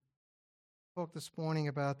Talk this morning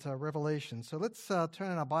about Revelation. So let's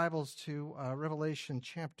turn in our Bibles to Revelation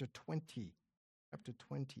chapter 20. Chapter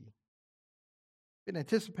 20. Been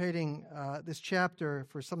anticipating this chapter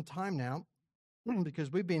for some time now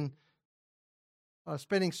because we've been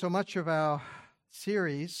spending so much of our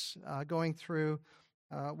series going through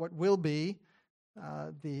what will be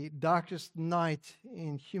the darkest night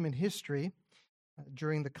in human history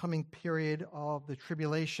during the coming period of the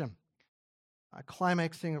tribulation.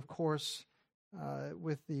 Climaxing, of course,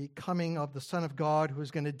 with the coming of the Son of God, who is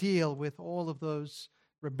going to deal with all of those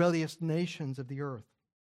rebellious nations of the earth.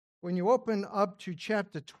 When you open up to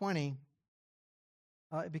chapter 20,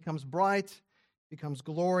 it becomes bright, becomes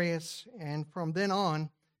glorious, and from then on,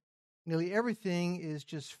 nearly everything is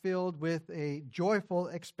just filled with a joyful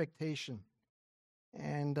expectation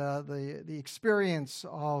and the experience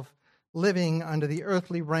of living under the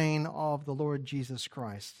earthly reign of the Lord Jesus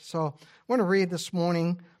Christ. So I want to read this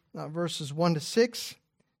morning verses 1 to 6.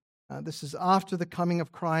 This is after the coming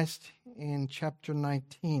of Christ in chapter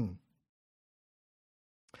 19.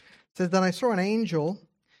 It says, "Then I saw an angel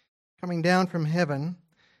coming down from heaven,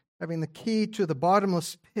 having the key to the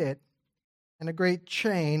bottomless pit and a great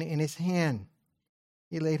chain in his hand.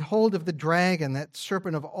 He laid hold of the dragon, that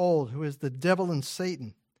serpent of old, who is the devil and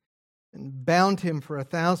Satan, and bound him for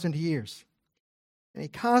 1,000 years. And he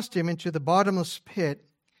cast him into the bottomless pit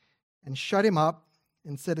and shut him up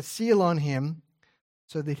and set a seal on him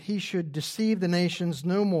so that he should deceive the nations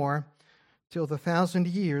no more till the 1,000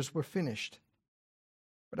 years were finished.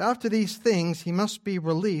 But after these things he must be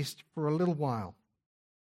released for a little while.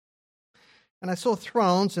 And I saw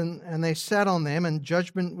thrones, and they sat on them, and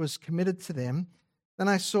judgment was committed to them. Then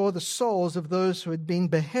I saw the souls of those who had been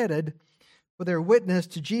beheaded for their witness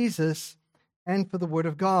to Jesus and for the word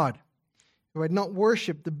of God, who had not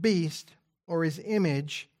worshipped the beast or his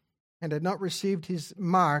image, and had not received his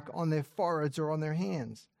mark on their foreheads or on their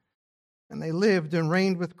hands. And they lived and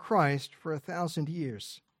reigned with Christ for 1,000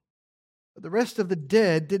 years. But the rest of the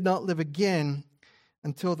dead did not live again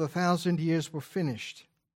until the 1,000 years were finished.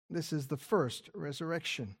 This is the first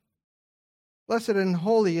resurrection. Blessed and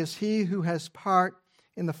holy is he who has part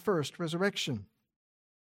in the first resurrection.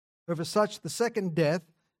 Over such the second death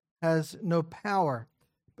has no power,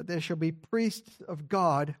 but there shall be priests of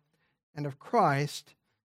God and of Christ,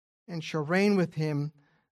 and shall reign with him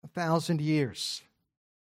 1,000 years."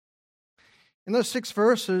 In those 6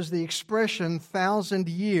 verses, the expression 1,000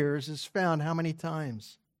 years is found how many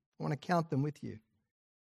times? I want to count them with you.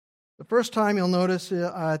 The first time you'll notice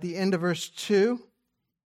at the end of verse 2,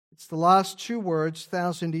 it's the last 2 words,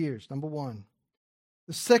 1,000 years, number 1.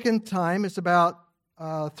 The second time is about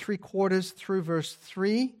 3/4 through verse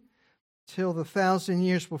 3, till the 1,000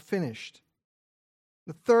 years were finished.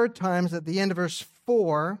 The third time is at the end of verse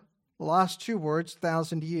 4, the last 2 words,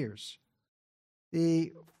 1,000 years.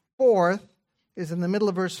 The fourth is in the middle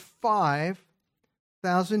of verse 5,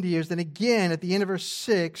 1,000 years. Then again, at the end of verse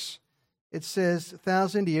 6, it says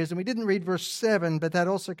 1,000 years. And we didn't read verse 7, but that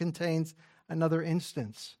also contains another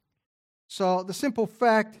instance. So the simple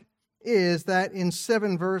fact is that in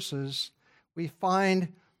 7 verses, we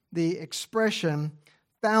find the expression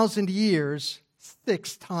 1,000 years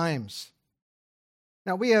 6 times.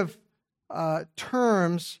 Now, we have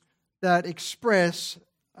terms that express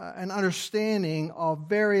an understanding of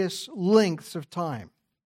various lengths of time.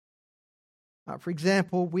 For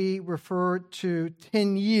example, we refer to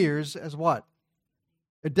 10 years as what?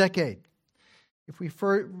 A decade. If we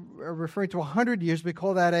are referring to 100 years, we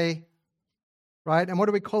call that right? And what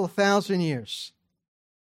do we call 1,000 years?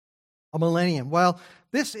 A millennium. Well,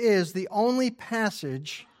 this is the only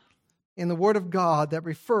passage in the Word of God that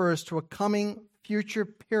refers to a coming future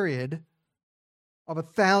period of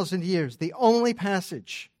 1,000 years. The only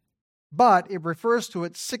passage. But it refers to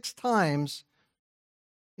it 6 times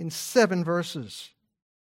in 7 verses.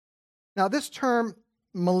 Now, this term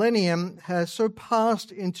millennium has so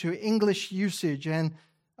passed into English usage and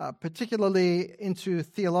particularly into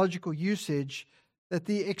theological usage that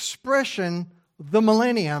the expression the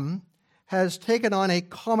millennium has taken on a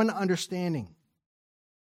common understanding.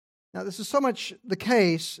 Now, this is so much the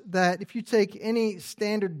case that if you take any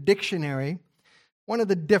standard dictionary, one of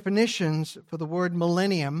the definitions for the word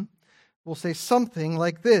millennium will say something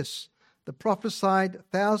like this: the prophesied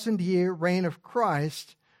 1,000-year reign of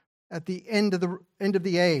Christ at the end of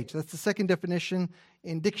the age. That's the second definition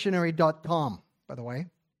in dictionary.com, by the way.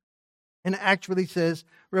 And it actually says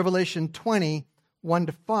Revelation 20,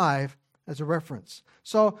 1-5 as a reference.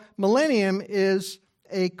 So millennium is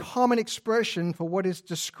a common expression for what is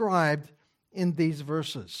described in these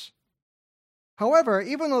verses. However,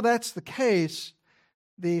 even though that's the case,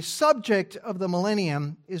 the subject of the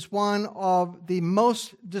millennium is one of the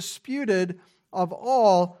most disputed of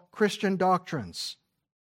all Christian doctrines.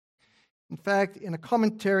 In fact, in a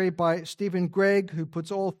commentary by Stephen Gregg, who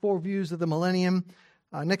puts all four views of the millennium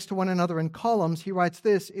next to one another in columns, he writes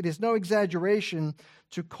this: "It is no exaggeration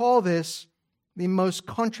to call this the most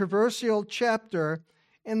controversial chapter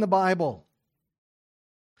in the Bible."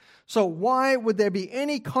 So why would there be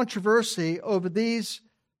any controversy over these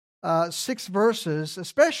 6 verses,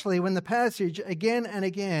 especially when the passage again and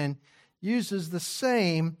again uses the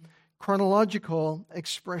same chronological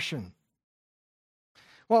expression?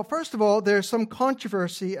 Well, first of all, there's some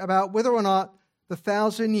controversy about whether or not the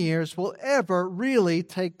 1,000 years will ever really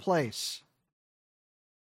take place.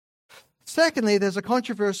 Secondly, there's a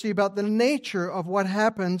controversy about the nature of what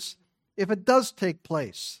happens if it does take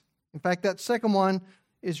place. In fact, that second one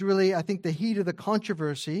is really, I think, the heat of the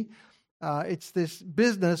controversy. It's this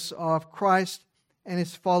business of Christ and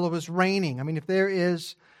his followers reigning. I mean, if there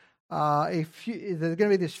is there's going to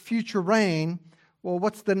be this future reign, well,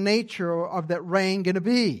 what's the nature of that reign going to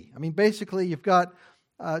be? I mean, basically, you've got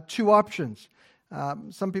 2 options.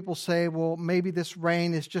 Some people say, well, maybe this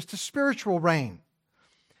reign is just a spiritual reign.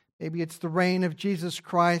 Maybe it's the reign of Jesus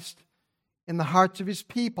Christ in the hearts of his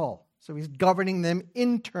people. So he's governing them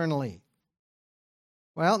internally.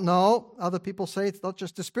 Well, no, other people say it's not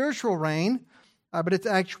just a spiritual reign, but it's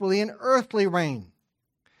actually an earthly reign.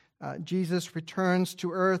 Jesus returns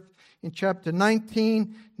to earth in chapter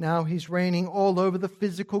 19. Now he's reigning all over the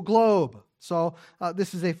physical globe. So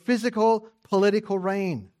this is a physical, political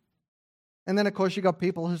reign. And then, of course, you got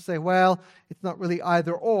people who say, well, it's not really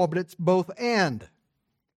either or, but it's both and.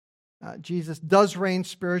 Jesus does reign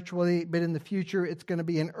spiritually, but in the future it's going to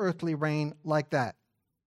be an earthly reign like that.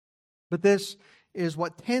 But this is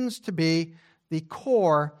what tends to be the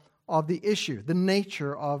core of the issue, the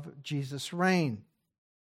nature of Jesus' reign.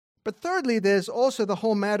 But thirdly, there's also the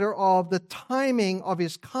whole matter of the timing of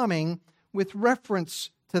his coming with reference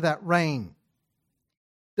to that reign.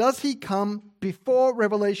 Does he come before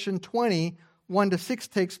Revelation 20, 1-6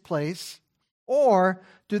 takes place, or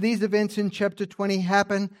do these events in chapter 20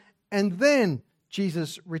 happen and then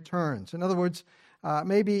Jesus returns? In other words,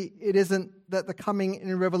 maybe it isn't that the coming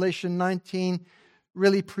in Revelation 19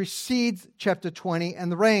 really precedes chapter 20 and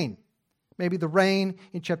the reign. Maybe the reign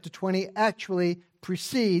in chapter 20 actually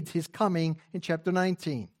precedes his coming in chapter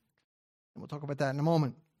 19. And we'll talk about that in a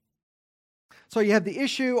moment. So you have the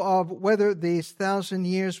issue of whether these 1,000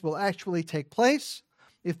 years will actually take place.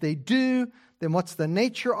 If they do, then what's the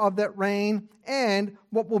nature of that reign? And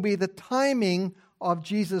what will be the timing of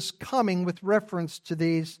Jesus coming with reference to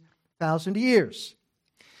these 1,000 years?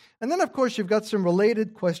 And then, of course, you've got some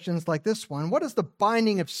related questions like this one. What is the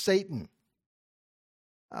binding of Satan?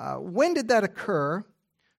 When did that occur?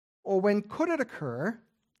 Or when could it occur?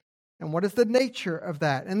 And what is the nature of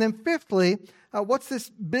that? And then fifthly, what's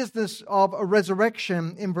this business of a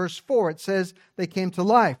resurrection in verse 4? It says they came to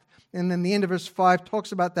life. And then the end of verse 5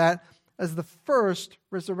 talks about that as the first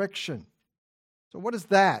resurrection. So what is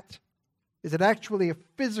that? Is it actually a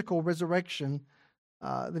physical resurrection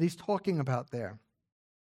that he's talking about there?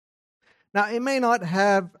 Now, it may not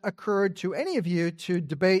have occurred to any of you to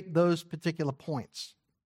debate those particular points.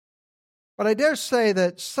 But I dare say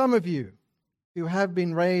that some of you who have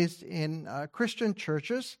been raised in Christian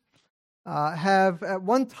churches have at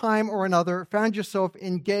one time or another found yourself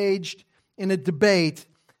engaged in a debate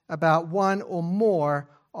about one or more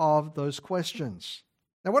of those questions.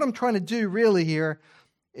 Now, what I'm trying to do really here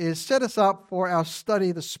is set us up for our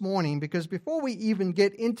study this morning, because before we even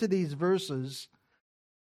get into these verses,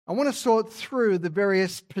 I want to sort through the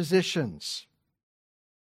various positions.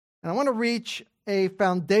 And I want to reach a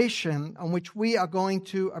foundation on which we are going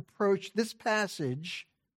to approach this passage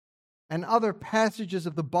and other passages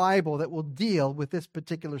of the Bible that will deal with this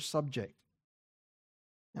particular subject.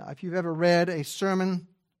 Now, if you've ever read a sermon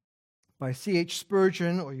by C.H.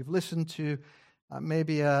 Spurgeon, or you've listened to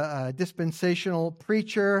maybe a dispensational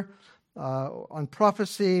preacher on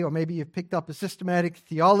prophecy, or maybe you've picked up a systematic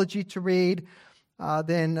theology to read,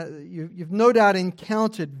 then you've no doubt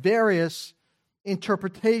encountered various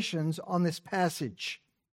interpretations on this passage,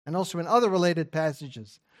 and also in other related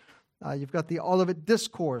passages. You've got the Olivet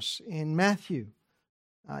Discourse in Matthew.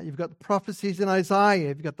 You've got the prophecies in Isaiah.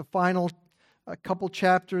 You've got the final couple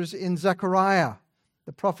chapters in Zechariah.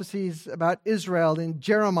 The prophecies about Israel in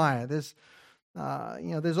Jeremiah. There's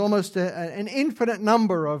almost an infinite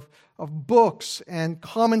number of books and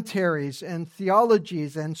commentaries and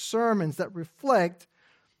theologies and sermons that reflect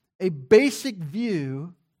a basic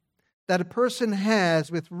view that a person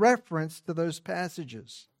has with reference to those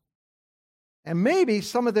passages. And maybe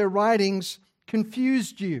some of their writings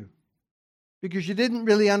confused you because you didn't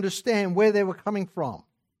really understand where they were coming from.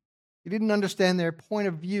 You didn't understand their point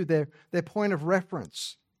of view, their point of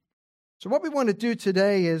reference. So what we want to do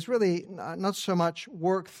today is really not so much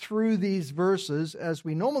work through these verses as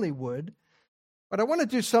we normally would, but I want to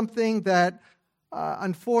do something that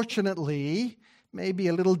unfortunately may be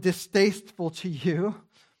a little distasteful to you.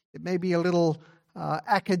 It may be a little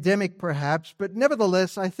academic perhaps, but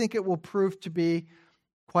nevertheless I think it will prove to be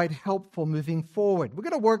quite helpful moving forward. We're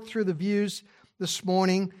going to work through the views this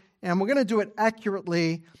morning, and we're going to do it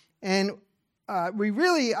accurately, and we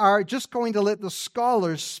really are just going to let the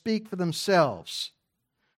scholars speak for themselves.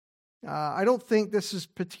 I don't think this is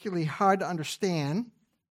particularly hard to understand,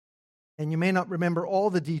 and you may not remember all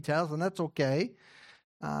the details, and that's okay.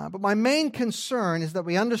 But my main concern is that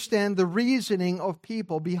we understand the reasoning of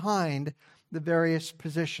people behind the various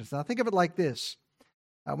positions. Now, think of it like this.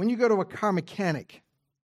 When you go to a car mechanic,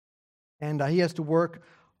 and he has to work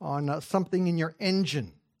on something in your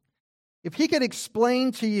engine, if he could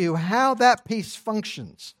explain to you how that piece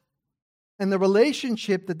functions and the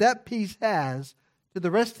relationship that that piece has to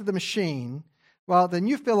the rest of the machine, well, then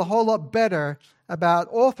you feel a whole lot better about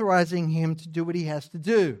authorizing him to do what he has to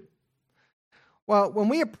do. Well, when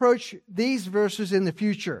we approach these verses in the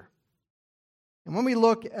future, and when we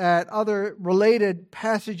look at other related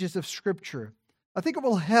passages of Scripture, I think it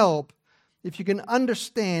will help if you can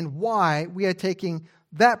understand why we are taking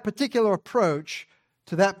that particular approach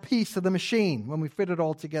to that piece of the machine when we fit it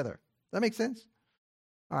all together. Does that make sense?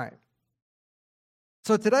 All right.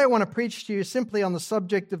 So today I want to preach to you simply on the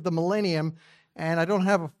subject of the millennium, and I don't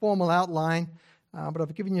have a formal outline, but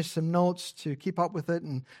I've given you some notes to keep up with it.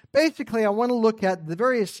 And basically I want to look at the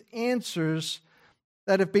various answers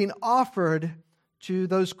that have been offered to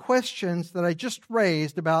those questions that I just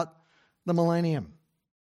raised about the millennium.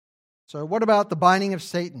 So what about the binding of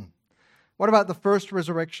Satan? What about the first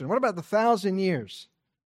resurrection? What about the 1,000 years?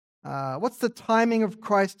 What's the timing of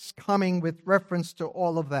Christ's coming with reference to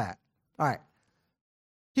all of that? All right.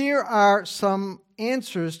 Here are some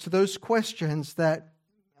answers to those questions that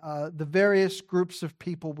the various groups of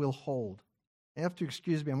people will hold. You have to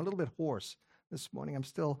excuse me, I'm a little bit hoarse this morning. I'm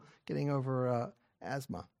still getting over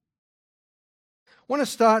asthma. I want to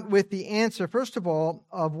start with the answer, first of all,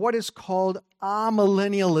 of what is called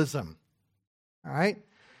amillennialism. All right?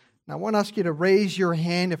 Now, I want to ask you to raise your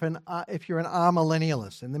hand if you're an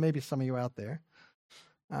amillennialist, and there may be some of you out there.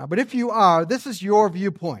 But if you are, this is your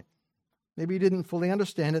viewpoint. Maybe you didn't fully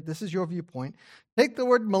understand it. This is your viewpoint. Take the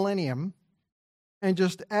word millennium and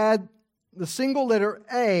just add the single letter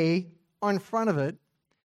A on front of it,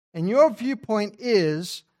 and your viewpoint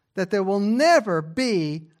is that there will never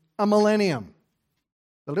be a millennium.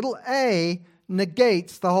 The little A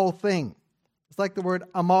negates the whole thing. It's like the word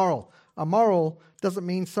amoral. Amoral doesn't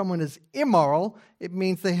mean someone is immoral. It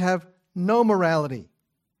means they have no morality.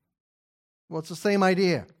 Well, it's the same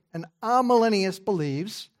idea. An amillennialist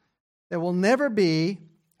believes there will never be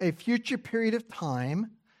a future period of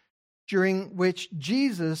time during which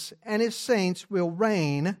Jesus and his saints will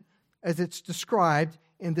reign as it's described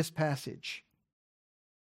in this passage.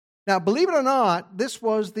 Now, believe it or not, this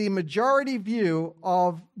was the majority view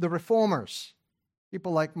of the reformers,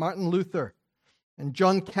 people like Martin Luther and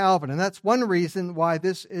John Calvin. And that's one reason why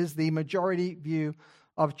this is the majority view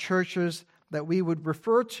of churches that we would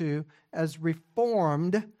refer to as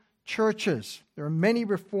Reformed churches. There are many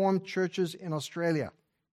Reformed churches in Australia,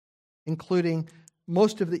 including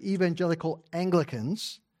most of the evangelical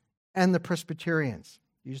Anglicans and the Presbyterians.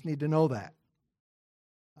 You just need to know that.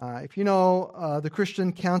 If you know the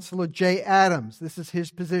Christian counselor J. Adams, this is his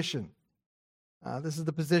position. This is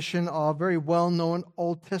the position of very well-known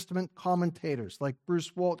Old Testament commentators like Bruce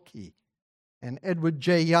Waltke and Edward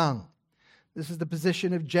J. Young. This is the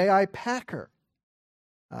position of J.I. Packer.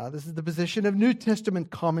 This is the position of New Testament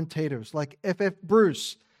commentators like F.F.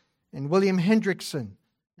 Bruce and William Hendrickson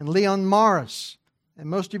and Leon Morris. And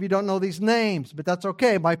most of you don't know these names, but that's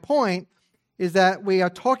okay. My point is that we are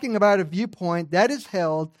talking about a viewpoint that is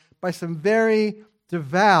held by some very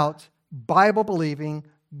devout, Bible-believing,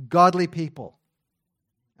 godly people.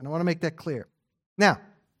 And I want to make that clear. Now,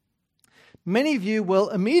 many of you will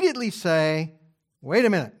immediately say, wait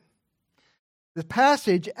a minute. The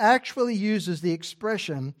passage actually uses the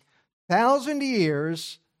expression 1,000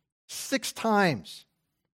 years 6 times.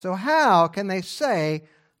 So how can they say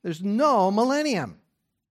there's no millennium?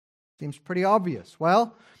 Seems pretty obvious.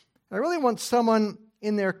 Well, I really want someone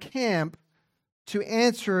in their camp to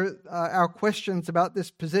answer our questions about this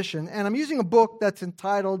position. And I'm using a book that's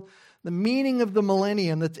entitled The Meaning of the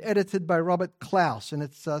Millennium, that's edited by Robert Klaus, and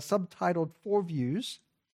it's subtitled 4 Views.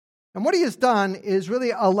 And what he has done is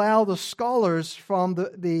really allow the scholars from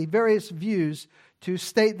the various views to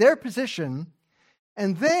state their position,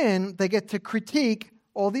 and then they get to critique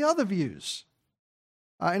all the other views.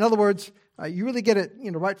 In other words, you really get it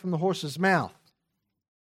right from the horse's mouth.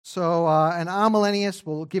 So an amillennialist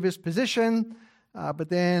will give his position, but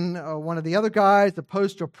then one of the other guys, the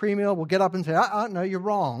post or premill, will get up and say, no, you're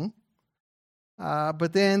wrong.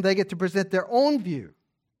 But then they get to present their own view.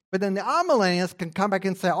 But then the amillennialists can come back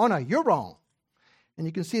and say, oh, no, you're wrong. And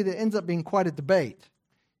you can see that it ends up being quite a debate.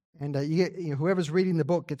 And whoever's reading the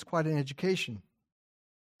book gets quite an education.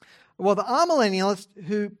 Well, the amillennialist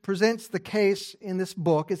who presents the case in this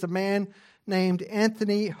book is a man named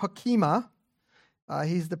Anthony Hoekema.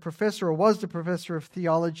 He's the professor, or was the professor of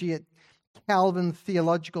theology at Calvin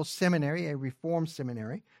Theological Seminary, a Reformed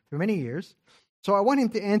seminary, for many years. So I want him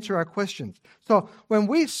to answer our questions. So when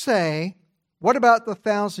we say, what about the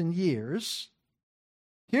 1,000 years?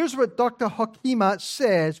 Here's what Dr. Hoekema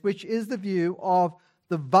says, which is the view of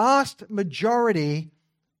the vast majority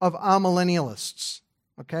of amillennialists.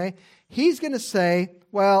 Okay? He's going to say,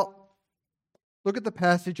 well, look at the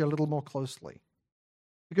passage a little more closely.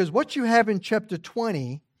 Because what you have in chapter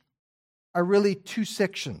 20 are really two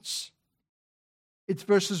sections. It's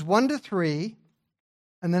verses 1 to 3,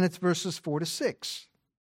 and then it's verses 4 to 6.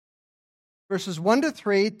 Verses 1 to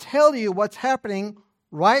 3 tell you what's happening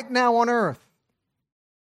right now on earth.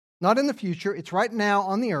 Not in the future, it's right now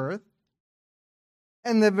on the earth.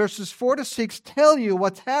 And the verses 4 to 6 tell you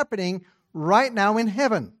what's happening right now in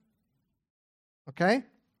heaven. Okay?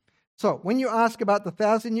 So, when you ask about the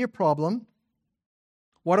 1,000-year problem,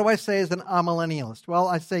 what do I say as an amillennialist? Well,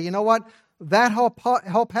 I say, you know what? That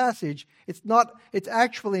whole passage, it's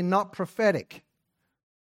actually not prophetic.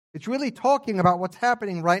 It's really talking about what's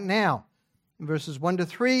happening right now. In verses 1 to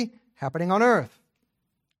 3, happening on earth.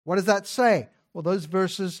 What does that say? Well, those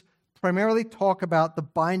verses primarily talk about the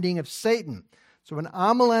binding of Satan. So an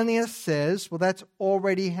amillennialist says, well, that's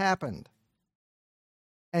already happened.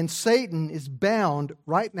 And Satan is bound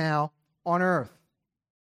right now on earth.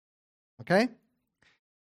 Okay?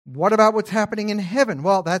 What about what's happening in heaven?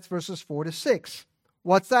 Well, that's verses 4 to 6.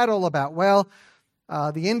 What's that all about? Well,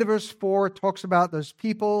 the end of verse 4 talks about those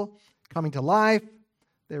people coming to life.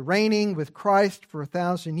 They're reigning with Christ for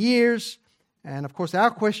 1,000 years. And of course, our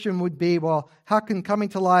question would be, well, how can coming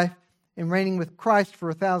to life and reigning with Christ for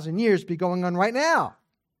 1,000 years be going on right now?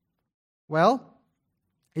 Well,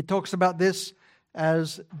 it talks about this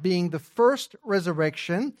as being the first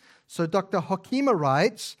resurrection. So Dr. Hoekema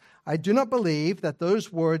writes, I do not believe that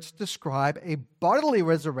those words describe a bodily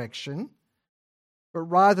resurrection, but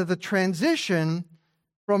rather the transition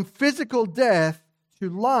from physical death to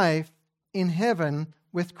life in heaven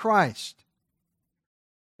with Christ.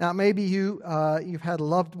 Now, maybe you've had a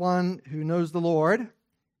loved one who knows the Lord,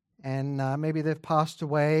 and maybe they've passed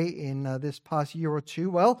away in this past year or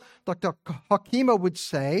two. Well, Dr. Hoekema would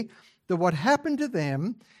say that what happened to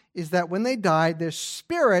them is that when they died, their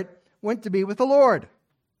spirit went to be with the Lord.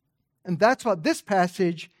 And that's what this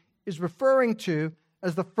passage is referring to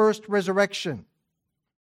as the first resurrection.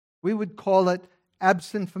 We would call it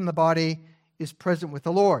absent from the body is present with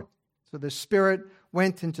the Lord. So the spirit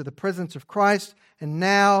went into the presence of Christ, and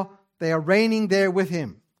now they are reigning there with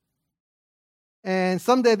Him. And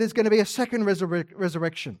someday there's going to be a second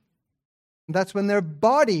resurrection. And that's when their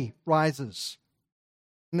body rises.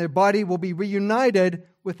 And their body will be reunited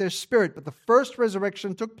with their spirit. But the first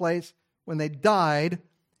resurrection took place when they died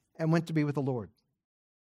and went to be with the Lord.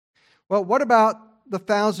 Well, what about the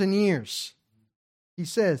 1,000 years? He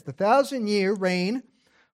says the 1,000-year reign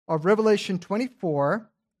of Revelation 24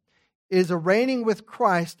 is a reigning with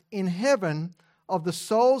Christ in heaven of the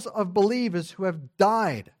souls of believers who have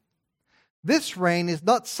died. This reign is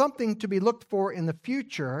not something to be looked for in the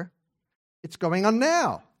future. It's going on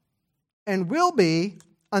now and will be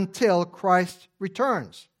until Christ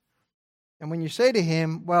returns. And when you say to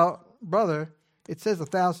him, well, brother, it says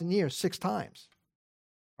 1,000 years 6 times,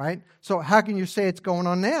 right? So how can you say it's going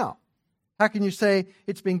on now? How can you say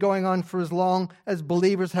it's been going on for as long as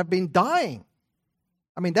believers have been dying?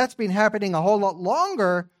 I mean, that's been happening a whole lot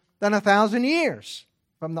longer than 1,000 years,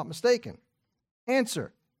 if I'm not mistaken.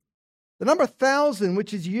 Answer. The number 1,000,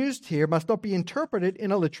 which is used here, must not be interpreted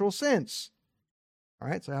in a literal sense. All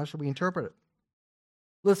right, so how should we interpret it?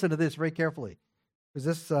 Listen to this very carefully, because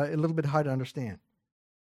this is a little bit hard to understand.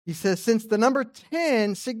 He says, since the number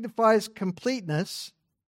 10 signifies completeness,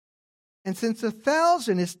 and since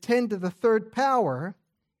 1,000 is 10 to the third power,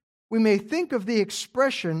 we may think of the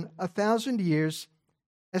expression 1,000 years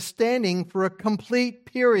as standing for a complete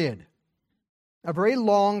period, a very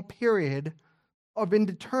long period of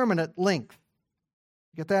indeterminate length.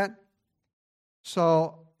 Get that?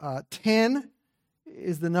 So 10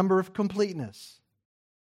 is the number of completeness.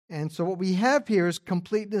 And so what we have here is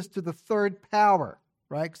completeness to the third power,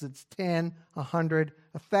 right? Because it's 10, 100,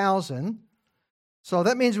 1,000. So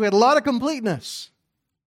that means we had a lot of completeness.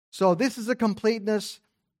 So this is a completeness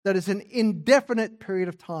that is an indefinite period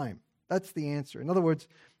of time. That's the answer. In other words,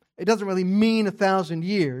 it doesn't really mean 1,000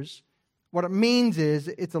 years. What it means is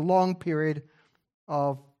it's a long period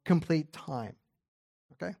of complete time.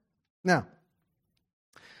 Okay? Now,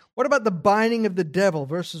 what about the binding of the devil,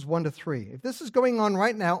 verses 1 to 3? If this is going on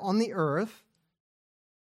right now on the earth,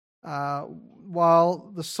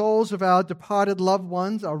 while the souls of our departed loved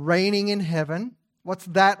ones are reigning in heaven, what's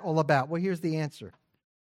that all about? Well, here's the answer.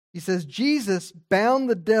 He says, Jesus bound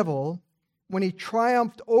the devil when he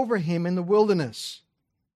triumphed over him in the wilderness.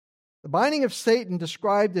 The binding of Satan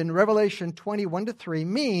described in Revelation 21 to 3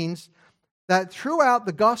 means that throughout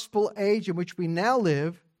the gospel age in which we now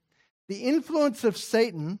live, the influence of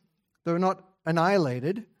Satan, though not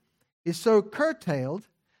annihilated, is so curtailed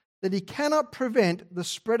that he cannot prevent the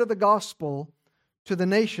spread of the gospel to the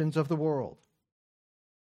nations of the world.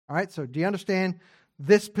 All right, so do you understand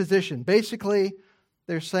this position? Basically,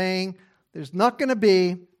 they're saying there's not going to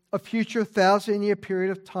be a future 1,000-year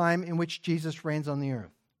period of time in which Jesus reigns on the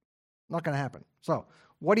earth. Not going to happen. So,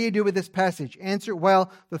 what do you do with this passage? Answer,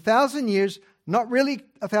 well, the 1,000 years, not really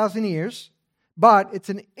 1,000 years, but it's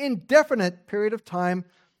an indefinite period of time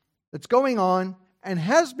that's going on and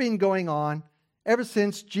has been going on ever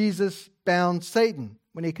since Jesus bound Satan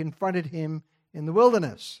when he confronted him in the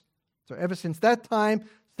wilderness. So ever since that time,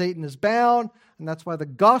 Satan is bound, and that's why the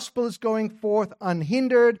gospel is going forth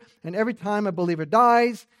unhindered, and every time a believer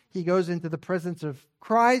dies, he goes into the presence of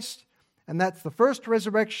Christ, and that's the first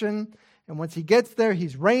resurrection, and once he gets there,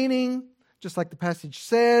 he's reigning, just like the passage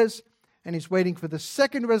says, and he's waiting for the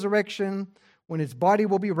second resurrection, when his body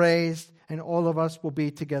will be raised, and all of us will be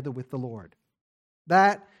together with the Lord.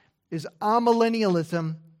 That is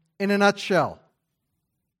amillennialism in a nutshell.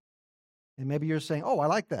 And maybe you're saying, oh, I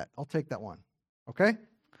like that. I'll take that one. Okay?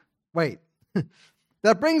 Wait.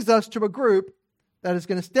 That brings us to a group that is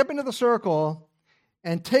going to step into the circle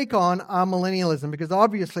and take on amillennialism, because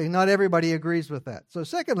obviously not everybody agrees with that. So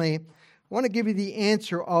secondly, I want to give you the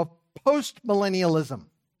answer of postmillennialism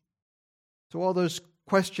to all those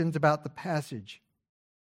questions about the passage.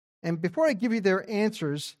 And before I give you their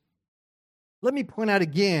answers, let me point out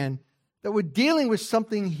again that we're dealing with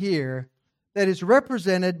something here that is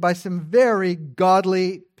represented by some very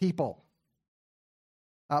godly people.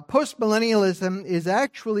 Postmillennialism is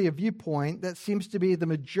actually a viewpoint that seems to be the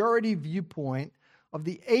majority viewpoint of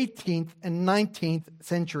the 18th and 19th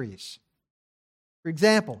centuries. For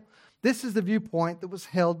example, this is the viewpoint that was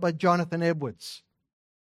held by Jonathan Edwards.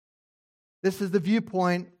 This is the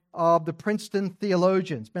viewpoint of the Princeton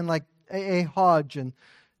theologians, men like A.A. Hodge and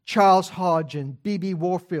Charles Hodge and B.B.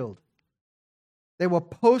 Warfield. They were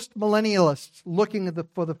post-millennialists looking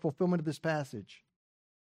for the fulfillment of this passage.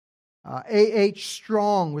 A.H.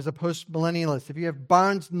 Strong was a post-millennialist. If you have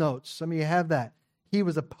Barnes Notes, some of you have that. He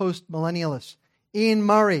was a post-millennialist. Ian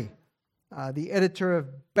Murray, the editor of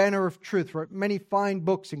Banner of Truth, wrote many fine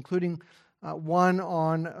books, including one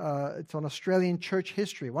on Australian church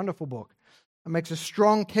history, a wonderful book. It makes a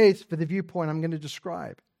strong case for the viewpoint I'm going to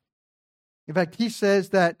describe. In fact, he says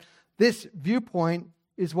that this viewpoint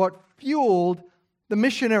is what fueled the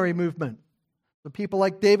missionary movement. The people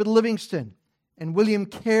like David Livingstone and William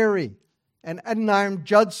Carey and Adoniram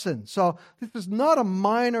Judson. So this is not a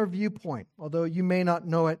minor viewpoint, although you may not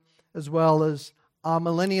know it as well as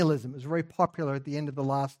millennialism. It was very popular at the end of the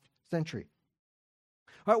last century.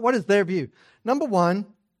 All right, what is their view? Number one,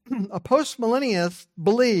 a postmillennialist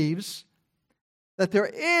believes that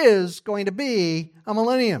there is going to be a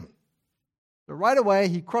millennium. So right away,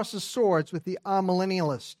 he crosses swords with the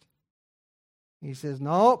amillennialist. He says,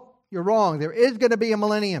 no, you're wrong. There is going to be a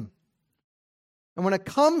millennium. And when it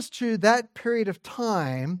comes to that period of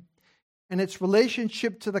time and its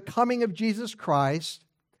relationship to the coming of Jesus Christ,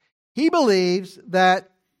 he believes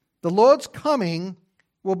that the Lord's coming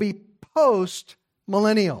will be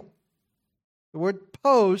post-millennial. The word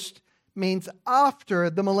post means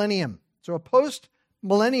after the millennium. So a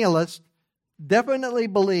post-millennialist definitely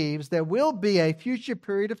believes there will be a future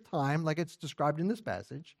period of time, like it's described in this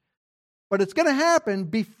passage, but it's going to happen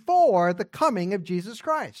before the coming of Jesus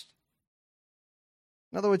Christ.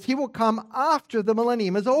 In other words, he will come after the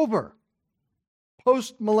millennium is over,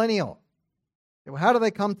 post-millennial. Well, how do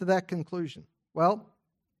they come to that conclusion? Well,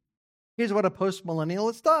 here's what a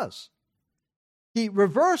post-millennialist does. He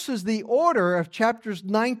reverses the order of chapters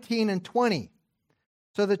 19 and 20.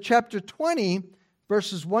 So that chapter 20,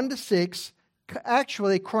 verses 1 to 6,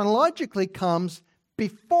 actually chronologically comes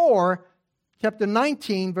before chapter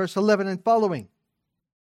 19, verse 11 and following.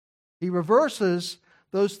 He reverses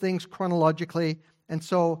those things chronologically, and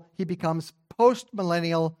so he becomes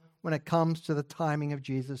post-millennial when it comes to the timing of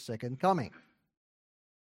Jesus' second coming.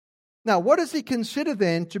 Now, what does he consider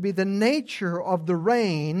then to be the nature of the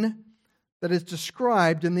reign that is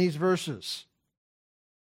described in these verses?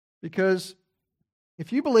 Because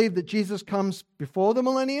if you believe that Jesus comes before the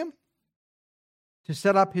millennium to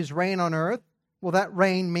set up his reign on earth, well, that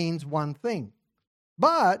reign means one thing.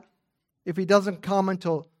 But if he doesn't come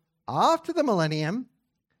until after the millennium,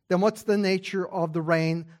 then what's the nature of the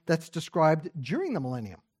reign that's described during the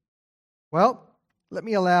millennium? Well, let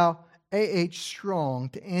me allow A.H. Strong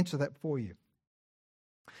to answer that for you.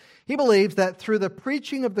 He believes that through the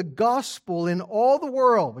preaching of the gospel in all the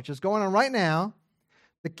world, which is going on right now,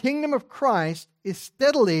 the kingdom of Christ is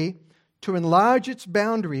steadily to enlarge its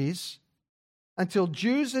boundaries until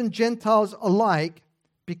Jews and Gentiles alike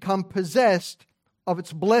become possessed of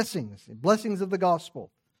its blessings, the blessings of the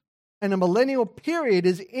gospel. And a millennial period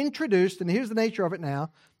is introduced, and here's the nature of it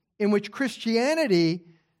now, in which Christianity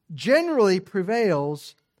generally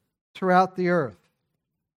prevails throughout the earth.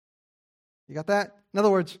 You got that? In other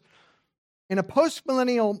words, in a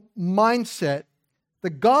post-millennial mindset, the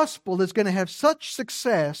gospel is going to have such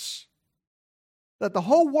success that the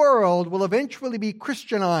whole world will eventually be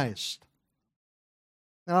Christianized.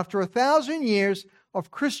 And after 1,000 years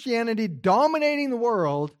of Christianity dominating the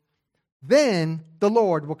world, then the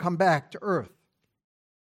Lord will come back to earth.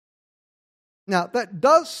 Now, that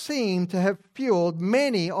does seem to have fueled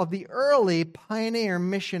many of the early pioneer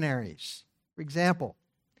missionaries. For example,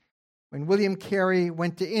 when William Carey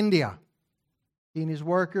went to India, he and his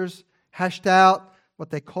workers hashed out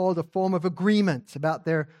what they called a form of agreement about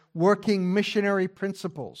their working missionary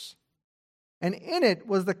principles. And in it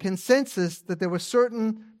was the consensus that there were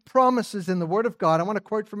certain promises in the Word of God. I want to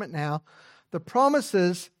quote from it now. The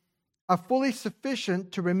promises are fully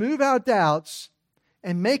sufficient to remove our doubts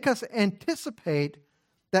and make us anticipate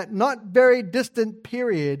that not very distant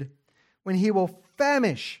period when he will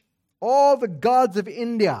famish all the gods of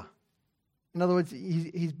India. In other words,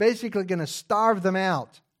 he's basically going to starve them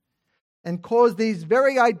out and cause these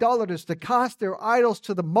very idolaters to cast their idols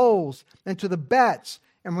to the moles and to the bats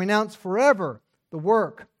and renounce forever the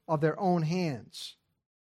work of their own hands.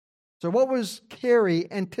 So what was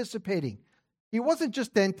Carey anticipating? He wasn't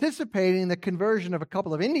just anticipating the conversion of a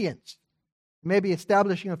couple of Indians, maybe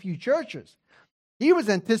establishing a few churches. He was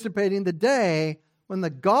anticipating the day when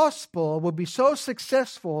the gospel would be so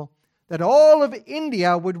successful that all of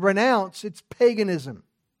India would renounce its paganism.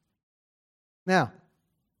 Now,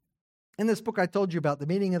 in this book I told you about, The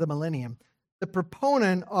Meaning of the Millennium, the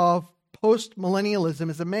proponent of post-millennialism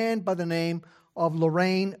is a man by the name of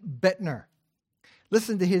Loraine Bettner.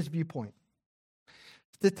 Listen to his viewpoint.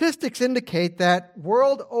 Statistics indicate that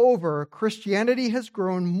world over, Christianity has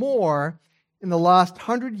grown more in the last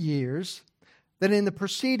 100 years than in the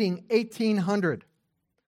preceding 1800.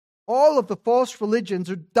 All of the false religions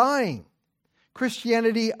are dying.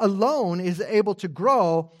 Christianity alone is able to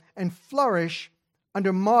grow and flourish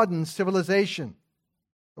under modern civilization.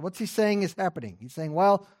 So what's he saying is happening? He's saying,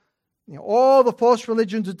 well, all the false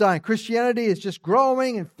religions are dying. Christianity is just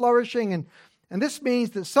growing and flourishing, and this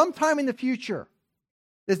means that sometime in the future,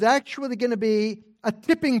 there's actually going to be a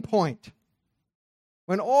tipping point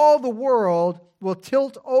when all the world will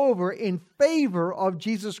tilt over in favor of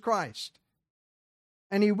Jesus Christ.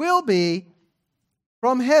 And he will be,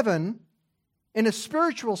 from heaven, in a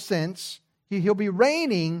spiritual sense, he'll be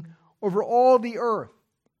reigning over all the earth.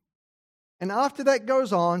 And after that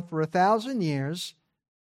goes on for 1,000 years,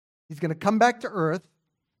 he's going to come back to earth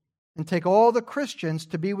and take all the Christians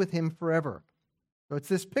to be with him forever. So it's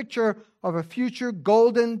this picture of a future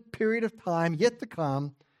golden period of time yet to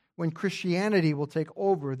come when Christianity will take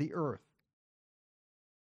over the earth.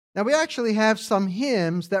 Now, we actually have some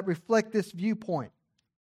hymns that reflect this viewpoint,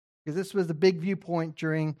 because this was the big viewpoint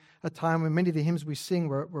during a time when many of the hymns we sing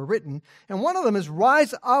were written. And one of them is,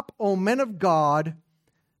 "Rise up, O men of God,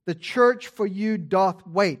 the church for you doth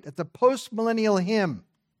wait." It's a post-millennial hymn.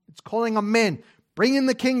 It's calling on men, bring in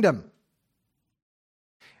the kingdom.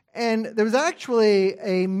 And there was actually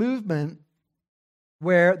a movement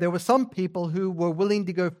where there were some people who were willing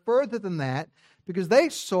to go further than that because they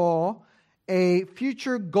saw a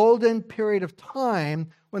future golden period of time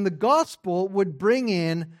when the gospel would bring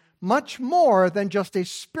in much more than just a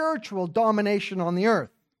spiritual domination on the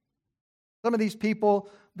earth. Some of these people,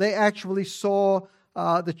 they actually saw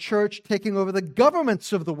the church taking over the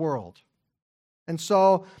governments of the world. And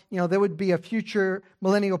so, there would be a future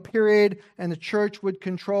millennial period, and the church would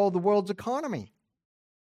control the world's economy.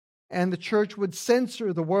 And the church would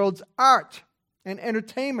censor the world's art and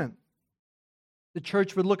entertainment. The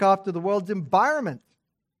church would look after the world's environment.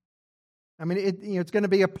 I mean, it's going to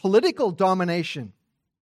be a political domination.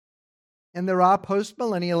 And there are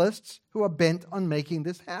post-millennialists who are bent on making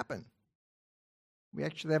this happen. We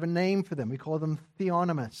actually have a name for them. We call them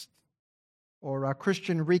theonomists, or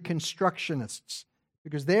Christian reconstructionists,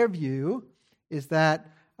 because their view is that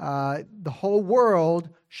the whole world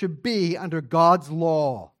should be under God's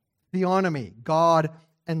law. Theonomy, God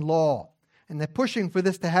and law. And they're pushing for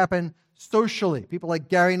this to happen socially. People like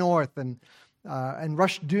Gary North and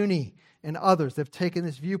Rush Dooney and others have taken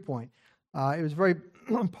this viewpoint. It was very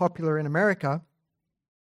popular in America.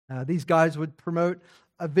 These guys would promote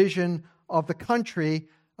a vision of the country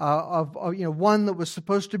of one that was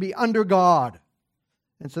supposed to be under God.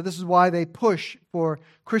 And so this is why they push for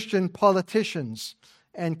Christian politicians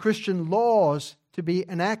and Christian laws to be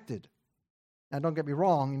enacted. Now, don't get me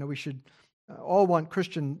wrong. We should all want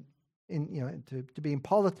Christian to be in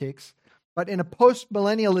politics. But in a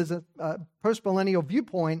post-millennial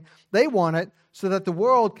viewpoint, they want it so that the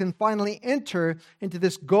world can finally enter into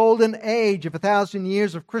this golden age of 1,000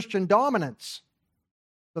 years of Christian dominance,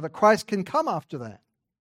 so that Christ can come after that.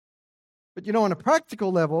 But on a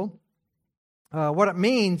practical level, what it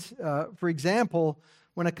means, for example,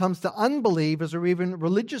 when it comes to unbelievers or even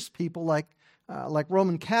religious people like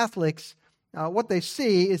Roman Catholics, what they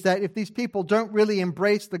see is that if these people don't really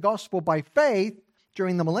embrace the gospel by faith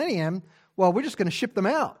during the millennium, well, we're just going to ship them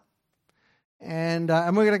out. And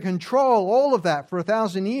we're going to control all of that for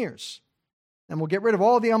 1,000 years. And we'll get rid of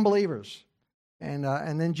all the unbelievers. And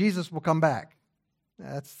then Jesus will come back.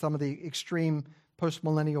 That's some of the extreme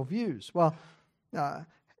post-millennial views. Well,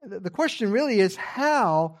 the question really is,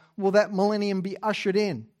 how will that millennium be ushered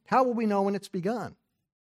in? How will we know when it's begun?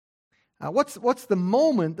 What's the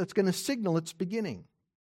moment that's going to signal its beginning?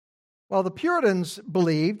 Well, the Puritans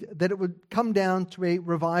believed that it would come down to a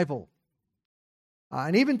revival.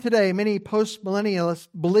 And even today, many post-millennialists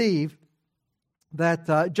believe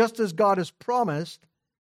that just as God has promised,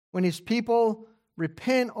 when His people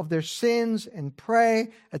repent of their sins and pray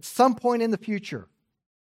at some point in the future,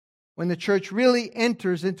 when the church really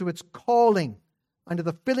enters into its calling under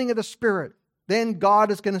the filling of the Spirit, then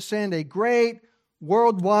God is going to send a great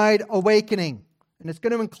worldwide awakening. And it's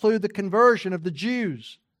going to include the conversion of the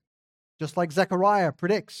Jews, just like Zechariah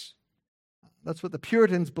predicts. That's what the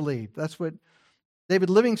Puritans believed. That's what David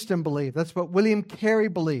Livingstone believed. That's what William Carey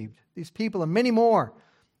believed. These people and many more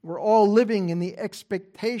were all living in the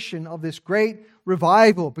expectation of this great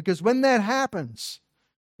revival, because when that happens,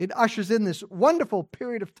 it ushers in this wonderful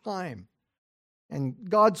period of time, and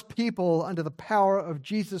God's people, under the power of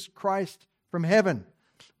Jesus Christ from heaven,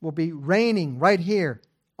 will be reigning right here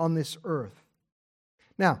on this earth.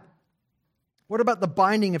 Now, what about the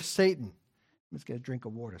binding of Satan? Let's get a drink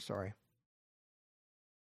of water, sorry.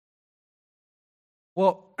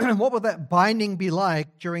 Well, what will that binding be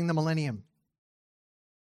like during the millennium?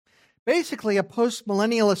 Basically, a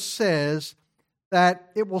post-millennialist says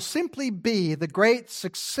that it will simply be the great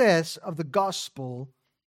success of the gospel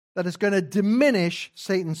that is going to diminish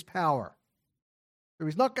Satan's power. So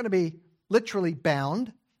he's not going to be literally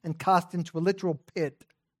bound and cast into a literal pit,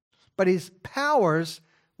 but his powers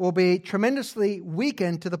will be tremendously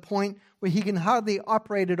weakened to the point where he can hardly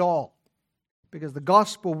operate at all, because the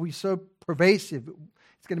gospel will be so pervasive.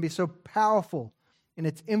 It's going to be so powerful in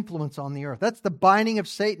its influence on the earth. That's the binding of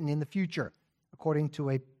Satan in the future, according to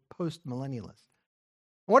a post-millennialist.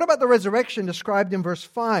 What about the resurrection described in verse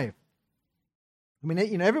 5? I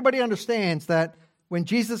mean, everybody understands that when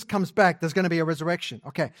Jesus comes back, there's going to be a resurrection.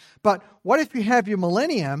 Okay, but what if you have your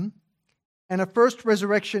millennium and a first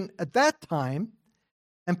resurrection at that time,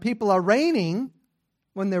 and people are reigning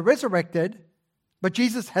when they're resurrected, but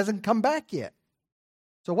Jesus hasn't come back yet?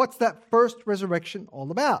 So what's that first resurrection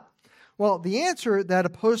all about? Well, the answer that a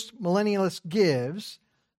post-millennialist gives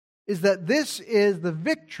is that this is the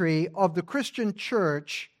victory of the Christian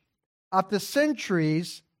church after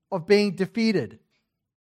centuries of being defeated.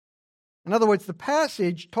 In other words, the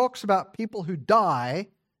passage talks about people who die,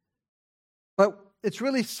 but it's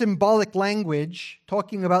really symbolic language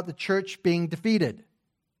talking about the church being defeated,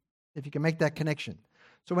 if you can make that connection.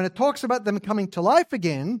 So when it talks about them coming to life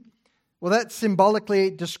again, well, that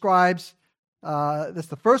symbolically describes that's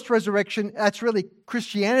the first resurrection. That's really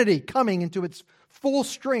Christianity coming into its full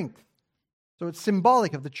strength. So it's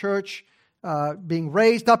symbolic of the church being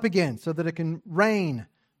raised up again so that it can reign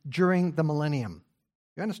during the millennium.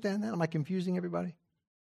 You understand that? Am I confusing everybody?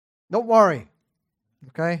 Don't worry.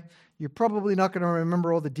 Okay? you're probably not going to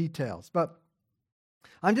remember all the details. But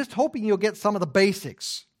I'm just hoping you'll get some of the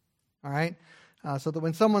basics, all right? So that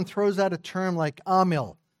when someone throws out a term like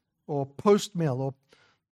amill or post-mill or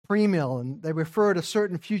pre-mill, and they refer to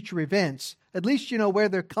certain future events, at least you know where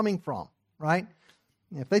they're coming from, right?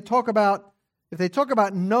 If they talk about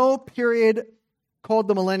no period called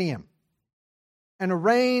the millennium and a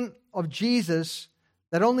reign of Jesus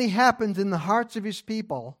that only happens in the hearts of his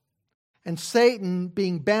people, and Satan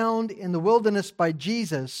being bound in the wilderness by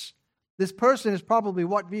Jesus, this person is probably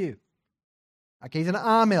what view? Okay, he's an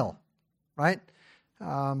amill, right?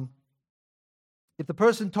 If the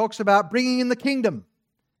person talks about bringing in the kingdom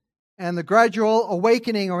and the gradual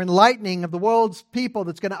awakening or enlightening of the world's people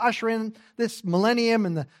that's going to usher in this millennium,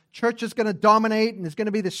 and the church is going to dominate, and there's going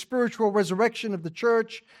to be the spiritual resurrection of the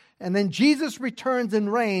church, and then Jesus returns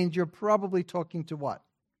and reigns, you're probably talking to what?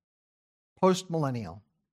 Post-millennial.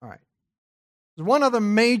 All right. There's one other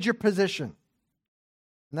major position,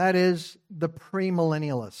 and that is the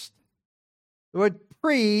premillennialist. The word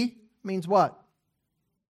pre means what?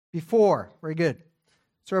 Before. Very good.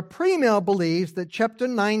 So a premill believes that chapter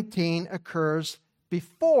 19 occurs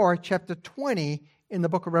before chapter 20 in the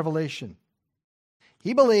book of Revelation.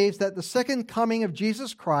 He believes that the second coming of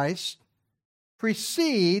Jesus Christ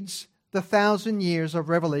precedes the 1,000 years of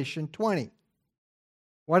Revelation 20.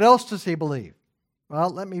 What else does he believe? Well,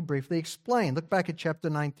 let me briefly explain. Look back at chapter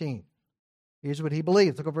 19. Here's what he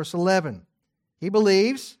believes. Look at verse 11. He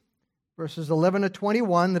believes, verses 11 to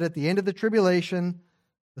 21, that at the end of the tribulation,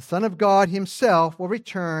 the Son of God himself will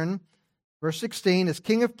return, verse 16, as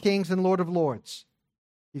King of Kings and Lord of Lords.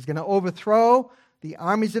 He's going to overthrow the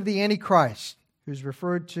armies of the Antichrist, who's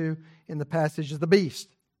referred to in the passage as the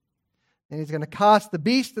beast. And he's going to cast the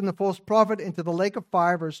beast and the false prophet into the lake of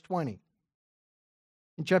fire, verse 20.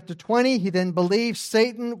 In chapter 20, he then believes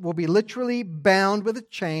Satan will be literally bound with a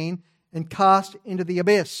chain and cast into the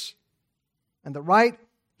abyss. And that right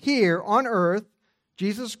here on earth,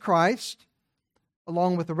 Jesus Christ,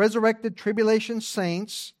 along with the resurrected tribulation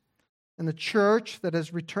saints and the church that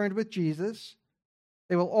has returned with Jesus,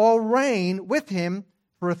 they will all reign with him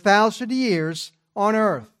for 1,000 years on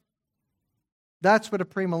earth. That's what a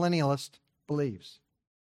premillennialist believes.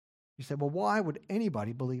 You say, well, why would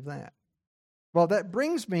anybody believe that? Well, that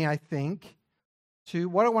brings me, I think, to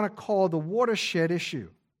what I want to call the watershed issue.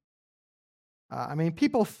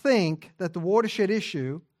 People think that the watershed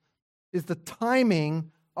issue is the timing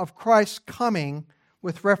of Christ's coming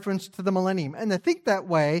with reference to the millennium. And they think that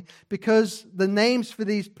way because the names for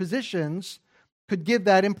these positions could give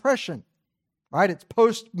that impression. Right? It's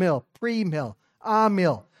post-mill, pre-mill,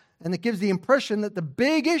 amill. And it gives the impression that the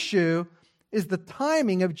big issue is the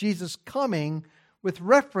timing of Jesus coming with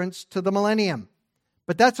reference to the millennium.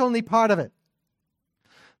 But that's only part of it.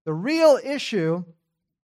 The real issue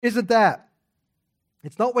isn't that.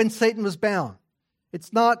 It's not when Satan was bound.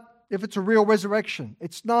 It's not if it's a real resurrection.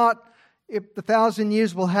 It's not if the 1,000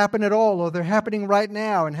 years will happen at all, or they're happening right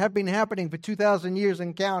now and have been happening for 2,000 years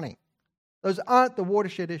and counting. Those aren't the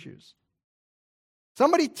watershed issues.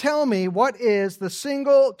 Somebody tell me what is the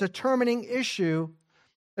single determining issue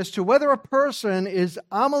as to whether a person is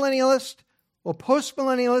amillennialist or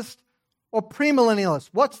postmillennialist or premillennialist.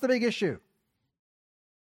 What's the big issue?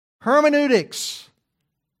 Hermeneutics.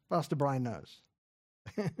 Pastor Brian knows.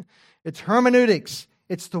 It's hermeneutics.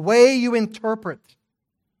 It's the way you interpret.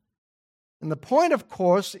 And the point, of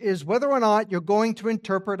course, is whether or not you're going to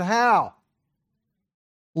interpret how.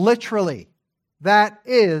 Literally. That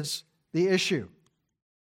is the issue.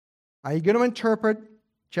 Are you going to interpret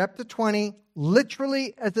chapter 20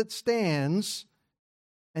 literally as it stands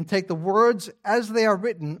and take the words as they are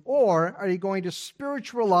written, or are you going to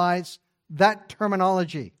spiritualize that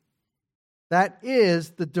terminology? That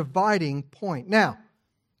is the dividing point. Now,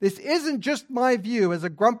 this isn't just my view as a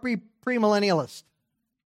grumpy premillennialist.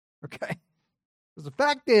 Okay? Because the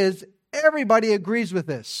fact is, everybody agrees with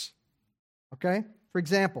this. Okay? For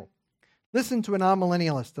example, listen to an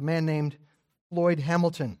amillennialist, a man named Floyd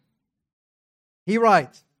Hamilton. He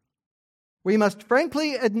writes, "We must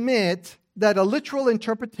frankly admit that a literal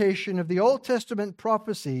interpretation of the Old Testament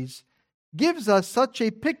prophecies gives us such a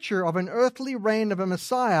picture of an earthly reign of a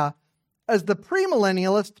Messiah as the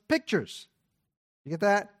premillennialist pictures." You get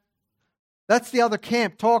that? That's the other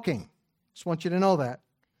camp talking. Just want you to know that.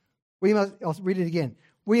 I'll read it again.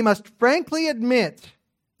 We must frankly admit,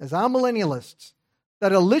 as amillennialists,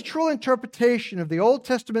 that a literal interpretation of the Old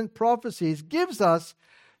Testament prophecies gives us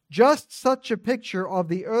just such a picture of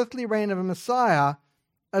the earthly reign of a Messiah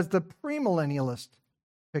as the premillennialist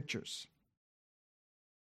pictures.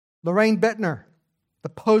 Lorraine Bettner, the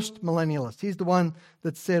post-millennialist, he's the one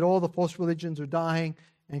that said all the false religions are dying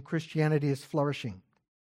and Christianity is flourishing.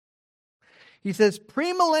 He says,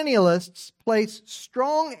 premillennialists place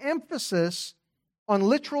strong emphasis on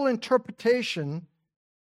literal interpretation,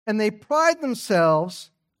 and they pride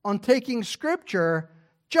themselves on taking Scripture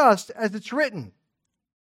just as it's written.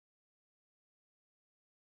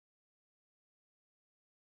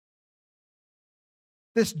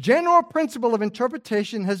 This general principle of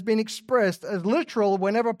interpretation has been expressed as literal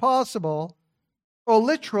whenever possible, or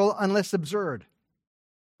literal unless absurd.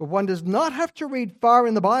 But one does not have to read far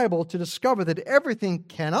in the Bible to discover that everything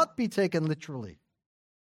cannot be taken literally.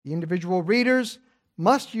 The individual readers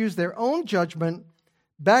must use their own judgment,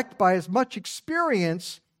 backed by as much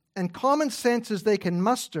experience and common sense as they can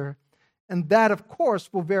muster, and that, of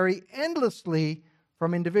course, will vary endlessly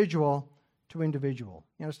from individual to individual.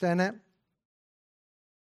 You understand that?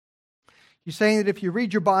 You're saying that if you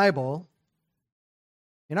read your Bible,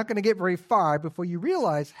 you're not going to get very far before you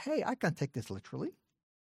realize, hey, I can't take this literally.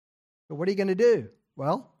 So what are you going to do?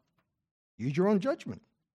 Well, use your own judgment.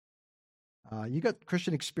 You've got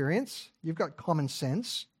Christian experience. You've got common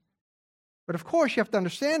sense. But of course, you have to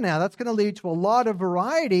understand now that's going to lead to a lot of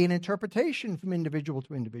variety in interpretation from individual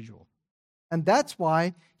to individual. And that's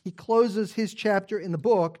why he closes his chapter in the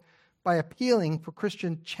book by appealing for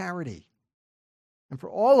Christian charity and for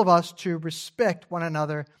all of us to respect one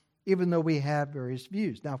another, even though we have various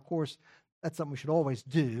views. Now, of course, that's something we should always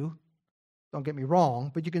do. Don't get me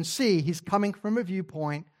wrong. But you can see he's coming from a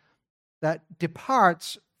viewpoint that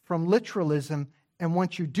departs from literalism. And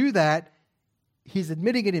once you do that, he's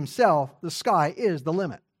admitting it himself, the sky is the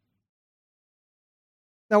limit.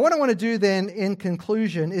 Now, what I want to do then in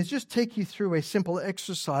conclusion is just take you through a simple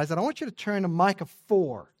exercise. And I want you to turn to Micah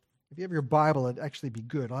 4. If you have your Bible, it'd actually be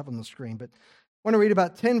good. I'll have it on the screen. But I want to read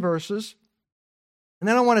about 10 verses. And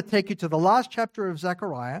then I want to take you to the last chapter of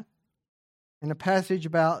Zechariah and a passage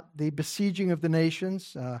about the besieging of the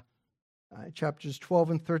nations, chapters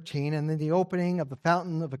 12 and 13, and then the opening of the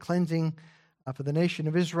fountain of the cleansing for the nation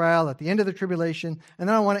of Israel at the end of the tribulation. And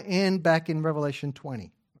then I want to end back in Revelation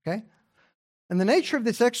 20. Okay? And the nature of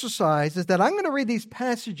this exercise is that I'm going to read these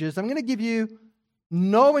passages. I'm going to give you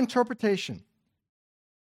no interpretation.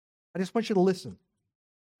 I just want you to listen.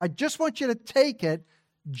 I just want you to take it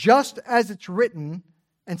just as it's written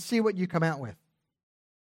and see what you come out with.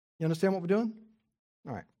 You understand what we're doing?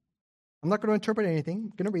 All right. I'm not going to interpret anything.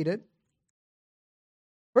 I'm going to read it.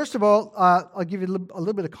 First of all, I'll give you a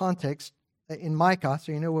little bit of context in Micah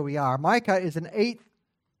so you know where we are. Micah is an 8th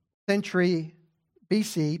century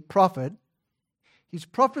BC prophet. He's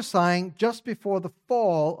prophesying just before the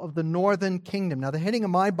fall of the northern kingdom. Now, the heading of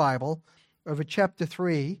my Bible over chapter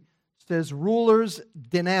 3 says, rulers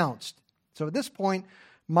denounced. So at this point,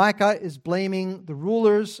 Micah is blaming the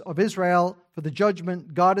rulers of Israel for the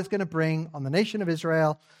judgment God is going to bring on the nation of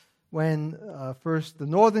Israel when first the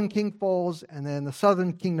northern king falls and then the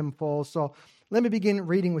southern kingdom falls. So let me begin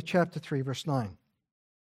reading with chapter 3, verse 9.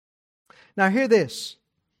 Now hear this,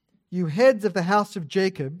 you heads of the house of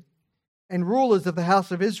Jacob and rulers of the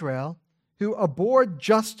house of Israel, who abhor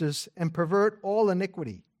justice and pervert all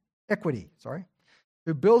equity,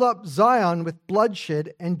 who build up Zion with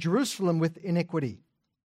bloodshed and Jerusalem with iniquity.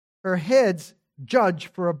 Her heads judge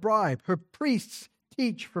for a bribe, her priests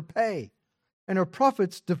teach for pay, and her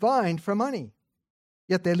prophets divine for money.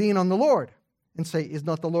 Yet they lean on the Lord and say, is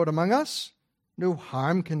not the Lord among us? No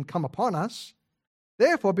harm can come upon us.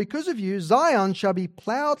 Therefore, because of you, Zion shall be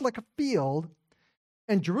plowed like a field,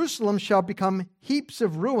 and Jerusalem shall become heaps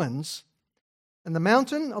of ruins, and the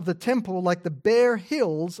mountain of the temple like the bare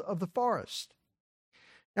hills of the forest.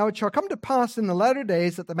 Now it shall come to pass in the latter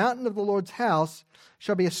days that the mountain of the Lord's house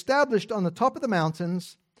shall be established on the top of the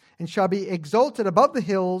mountains, and shall be exalted above the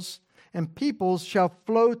hills, and peoples shall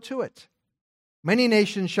flow to it. Many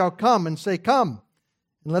nations shall come and say, come,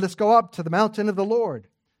 and let us go up to the mountain of the Lord,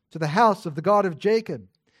 to the house of the God of Jacob.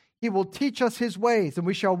 He will teach us his ways, and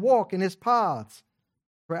we shall walk in his paths.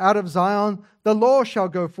 For out of Zion the law shall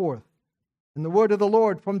go forth, and the word of the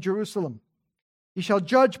Lord from Jerusalem. He shall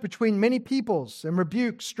judge between many peoples, and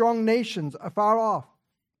rebuke strong nations afar off.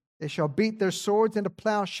 They shall beat their swords into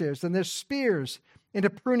plowshares, and their spears into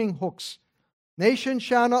pruning hooks. Nation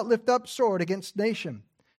shall not lift up sword against nation,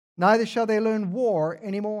 neither shall they learn war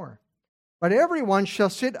any more. But everyone shall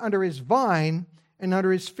sit under his vine and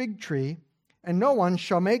under his fig tree, and no one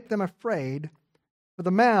shall make them afraid, for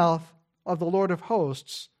the mouth of the Lord of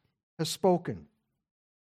hosts has spoken.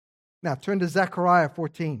 Now turn to Zechariah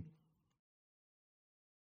 14.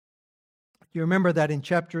 You remember that in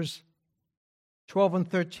chapters 12 and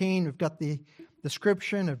 13, we've got the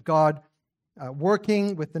description of God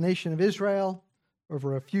working with the nation of Israel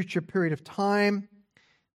over a future period of time.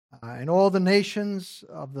 And all the nations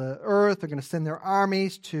of the earth are going to send their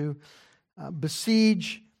armies to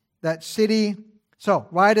besiege that city. So,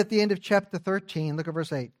 right at the end of chapter 13, look at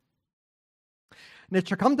verse 8. And it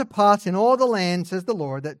shall come to pass in all the land, says the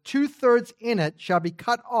Lord, that 2/3 in it shall be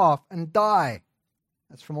cut off and die.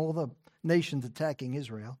 That's from all the nations attacking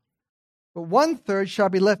Israel. But 1/3 shall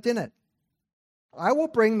be left in it. I will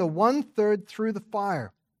bring the 1/3 through the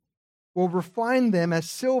fire, will refine them as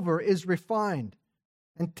silver is refined,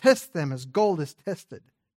 and test them as gold is tested.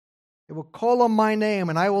 It will call on my name,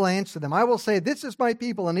 and I will answer them. I will say, this is my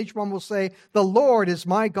people, and each one will say, the Lord is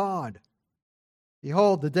my God.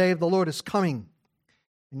 Behold, the day of the Lord is coming,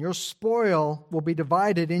 and your spoil will be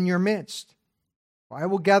divided in your midst. For I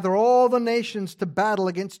will gather all the nations to battle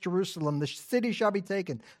against Jerusalem. The city shall be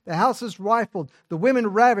taken, the houses rifled, the women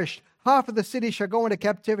ravished. Half of the city shall go into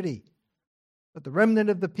captivity, but the remnant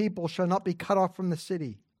of the people shall not be cut off from the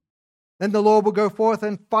city. Then the Lord will go forth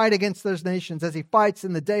and fight against those nations as he fights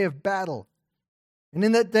in the day of battle. And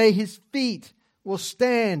in that day his feet will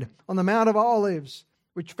stand on the Mount of Olives,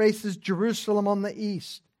 which faces Jerusalem on the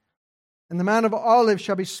east. And the Mount of Olives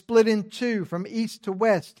shall be split in two from east to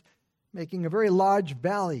west, making a very large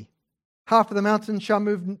valley. Half of the mountain shall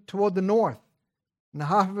move toward the north, and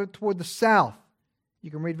half of it toward the south.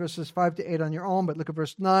 You can read verses 5 to 8 on your own, but look at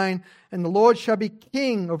verse 9. And the Lord shall be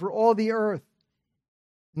king over all the earth.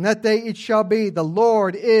 In that day it shall be, the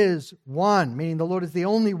Lord is one, meaning the Lord is the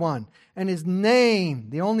only one, and his name,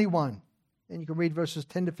 the only one. And you can read verses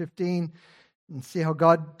 10 to 15 and see how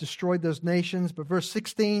God destroyed those nations. But verse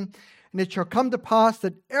 16, and it shall come to pass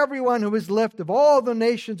that everyone who is left of all the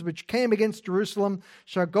nations which came against Jerusalem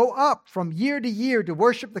shall go up from year to year to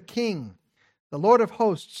worship the King, the Lord of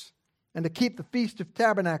hosts, and to keep the Feast of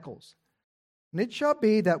Tabernacles. And it shall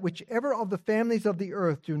be that whichever of the families of the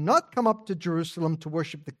earth do not come up to Jerusalem to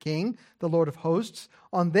worship the King, the Lord of hosts,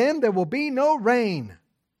 on them there will be no rain.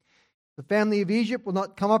 The family of Egypt will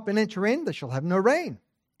not come up and enter in, they shall have no rain.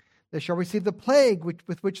 They shall receive the plague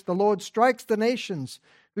with which the Lord strikes the nations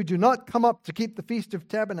who do not come up to keep the Feast of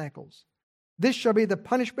Tabernacles. This shall be the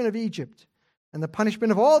punishment of Egypt, and the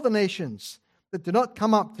punishment of all the nations that do not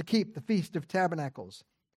come up to keep the Feast of Tabernacles.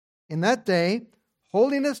 In that day,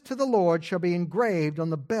 holiness to the Lord shall be engraved on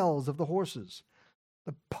the bells of the horses.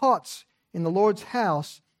 The pots in the Lord's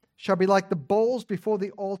house shall be like the bowls before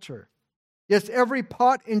the altar. Yes, every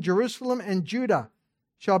pot in Jerusalem and Judah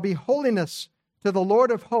shall be holiness to the Lord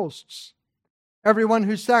of hosts. Everyone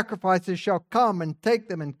who sacrifices shall come and take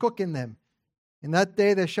them and cook in them. In that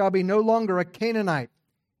day there shall be no longer a Canaanite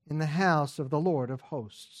in the house of the Lord of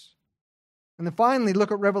hosts. And then finally,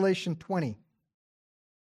 look at Revelation 20.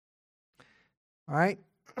 All right,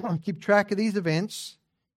 keep track of these events.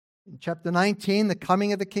 In chapter 19, the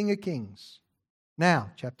coming of the King of Kings.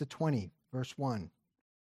 Now, chapter 20, verse 1.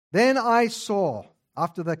 Then I saw,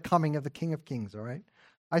 after the coming of the King of Kings, all right,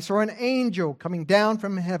 I saw an angel coming down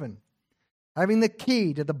from heaven, having the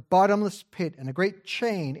key to the bottomless pit and a great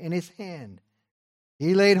chain in his hand.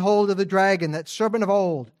 He laid hold of the dragon, that serpent of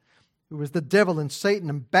old, who was the devil and Satan,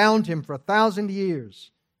 and bound him for 1,000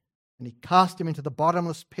 years. And he cast him into the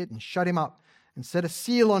bottomless pit and shut him up, and set a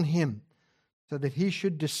seal on him, so that he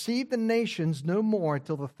should deceive the nations no more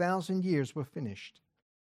till the 1,000 years were finished.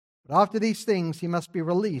 But after these things he must be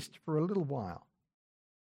released for a little while.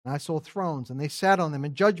 And I saw thrones, and they sat on them,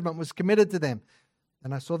 and judgment was committed to them.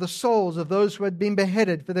 And I saw the souls of those who had been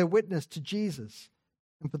beheaded for their witness to Jesus,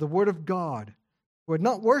 and for the word of God, who had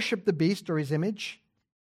not worshipped the beast or his image,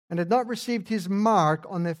 and had not received his mark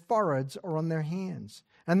on their foreheads or on their hands.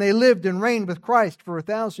 And they lived and reigned with Christ for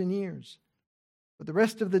 1,000 years. But the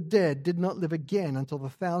rest of the dead did not live again until the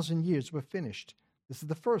 1,000 years were finished. This is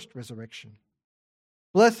the first resurrection.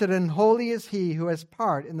 Blessed and holy is he who has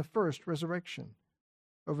part in the first resurrection.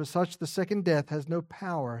 Over such the second death has no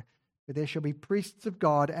power, but they shall be priests of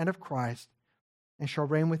God and of Christ, and shall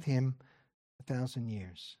reign with him 1,000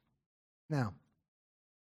 years. Now,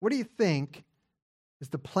 what do you think is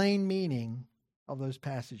the plain meaning of those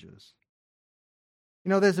passages? You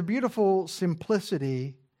know, there's a beautiful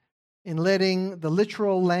simplicity in letting the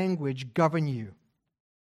literal language govern you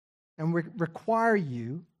and require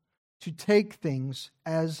you to take things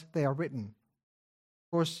as they are written.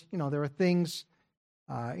 Of course, you know, there are things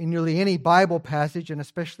in nearly any Bible passage, and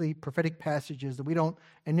especially prophetic passages, that we don't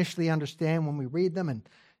initially understand when we read them, and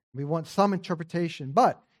we want some interpretation.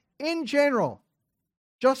 But in general,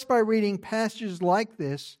 just by reading passages like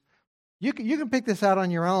this, you can pick this out on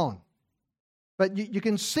your own. But you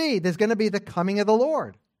can see there's going to be the coming of the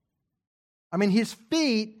Lord. I mean, his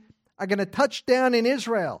feet are going to touch down in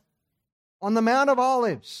Israel on the Mount of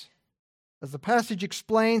Olives. As the passage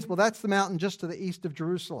explains, well, that's the mountain just to the east of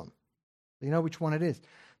Jerusalem. You know which one it is.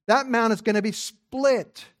 That mountain is going to be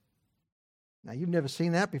split. Now, you've never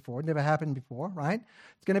seen that before. It never happened before, right?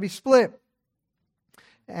 It's going to be split.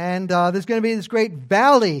 And there's going to be this great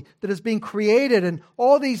valley that is being created, and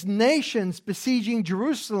all these nations besieging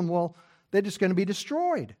Jerusalem, well, they're just going to be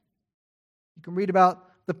destroyed. You can read about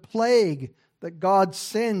the plague that God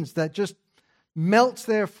sends that just melts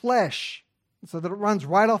their flesh so that it runs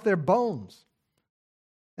right off their bones.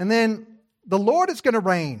 And then the Lord is going to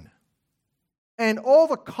reign. And all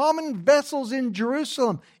the common vessels in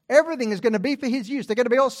Jerusalem, everything is going to be for His use. They're going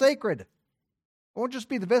to be all sacred. It won't just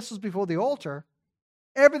be the vessels before the altar.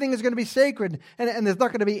 Everything is going to be sacred. And there's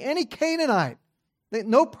not going to be any Canaanite,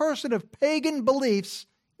 no person of pagan beliefs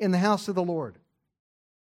in the house of the Lord.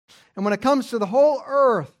 And when it comes to the whole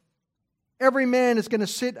earth, every man is going to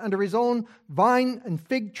sit under his own vine and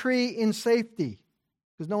fig tree in safety,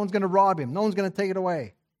 because no one's going to rob him. No one's going to take it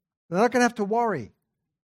away. They're not going to have to worry.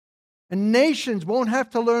 And nations won't have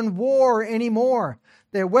to learn war anymore.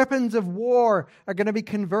 Their weapons of war are going to be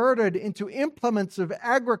converted into implements of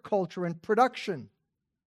agriculture and production.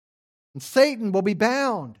 And Satan will be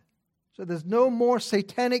bound. So there's no more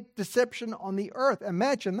satanic deception on the earth.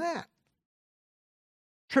 Imagine that.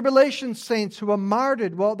 Tribulation saints who are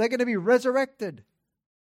martyred, well, they're going to be resurrected.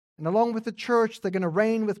 And along with the church, they're going to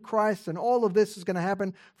reign with Christ. And all of this is going to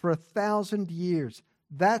happen for 1,000 years.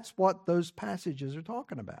 That's what those passages are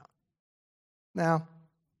talking about. Now,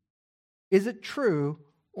 is it true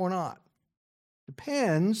or not?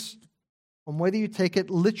 Depends on whether you take it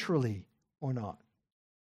literally or not.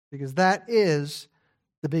 Because that is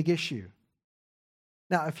the big issue.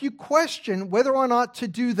 Now, if you question whether or not to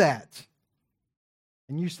do that,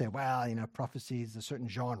 and you say, well, prophecy is a certain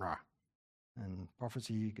genre, and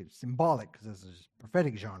prophecy is symbolic because there's a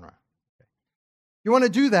prophetic genre. Okay. You want to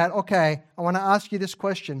do that? Okay, I want to ask you this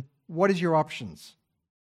question. What is your options?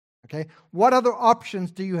 Okay, what other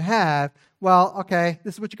options do you have? Well, okay,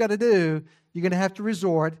 this is what you got to do. You're going to have to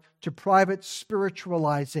resort to private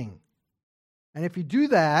spiritualizing. And if you do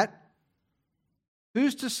that,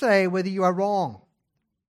 who's to say whether you are wrong?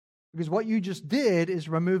 Because what you just did is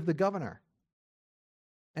remove the governor.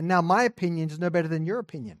 And now my opinion is no better than your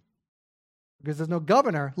opinion, because there's no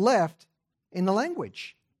governor left in the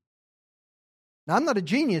language. Now, I'm not a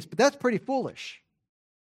genius, but that's pretty foolish.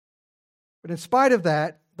 But in spite of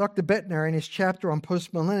that, Dr. Bettner, in his chapter on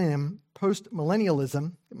postmillennialism,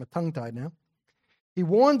 get my tongue tied now, he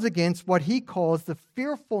warns against what he calls the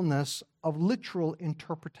fearfulness of literal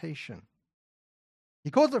interpretation.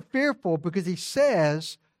 He calls it fearful because he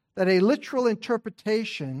says that a literal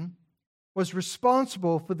interpretation was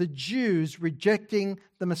responsible for the Jews rejecting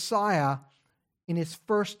the Messiah in His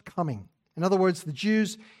first coming. In other words, the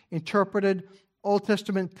Jews interpreted Old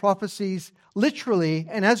Testament prophecies literally,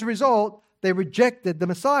 and as a result, they rejected the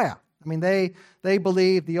Messiah. I mean, they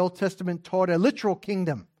believed the Old Testament taught a literal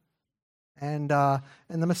kingdom and the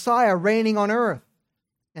Messiah reigning on earth.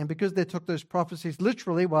 And because they took those prophecies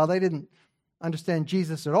literally, well, they didn't understand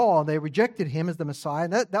Jesus at all. They rejected Him as the Messiah,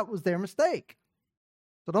 and that was their mistake.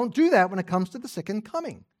 So don't do that when it comes to the second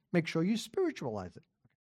coming. Make sure you spiritualize it.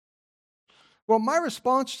 Well, my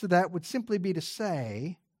response to that would simply be to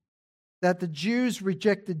say that the Jews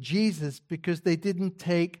rejected Jesus because they didn't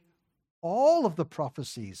take all of the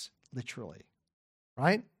prophecies literally,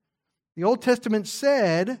 right? The Old Testament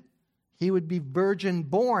said He would be virgin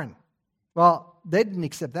born. Well, they didn't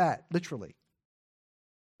accept that literally.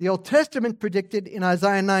 The Old Testament predicted in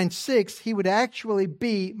Isaiah 9:6 He would actually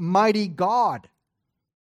be mighty God.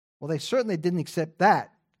 Well, they certainly didn't accept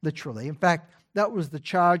that literally. In fact, that was the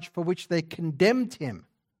charge for which they condemned Him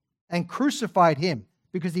and crucified Him,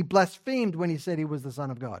 because He blasphemed when He said He was the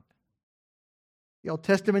Son of God. The Old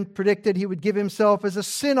Testament predicted He would give Himself as a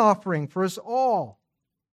sin offering for us all.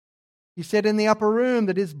 He said in the upper room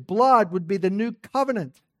that His blood would be the new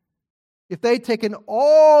covenant. If they'd taken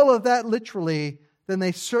all of that literally, then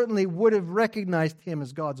they certainly would have recognized Him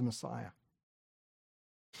as God's Messiah.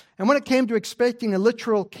 And when it came to expecting a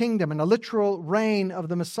literal kingdom and a literal reign of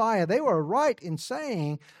the Messiah, they were right in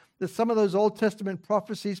saying that some of those Old Testament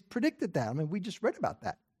prophecies predicted that. I mean, we just read about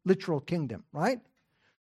that literal kingdom, right?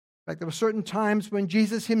 In fact, there were certain times when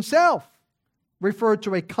Jesus Himself referred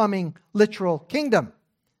to a coming literal kingdom.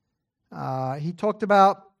 He talked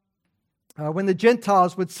about when the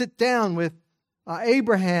Gentiles would sit down with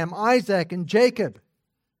Abraham, Isaac, and Jacob.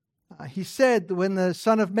 He said that when the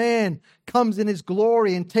Son of Man comes in His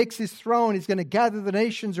glory and takes His throne, He's going to gather the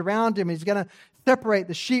nations around Him. He's going to separate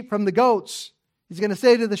the sheep from the goats. He's going to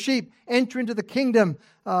say to the sheep, enter into the kingdom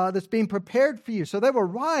that's being prepared for you. So they were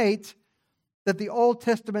right that the Old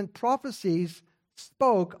Testament prophecies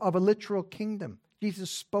spoke of a literal kingdom.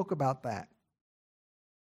 Jesus spoke about that.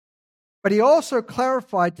 But he also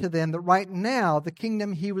clarified to them that right now the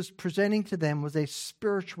kingdom he was presenting to them was a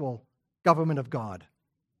spiritual government of God.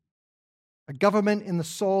 A government in the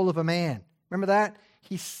soul of a man. Remember that?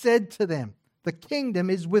 He said to them, the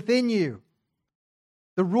kingdom is within you.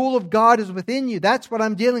 The rule of God is within you. That's what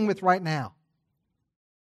I'm dealing with right now.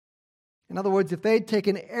 In other words, if they'd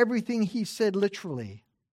taken everything he said literally,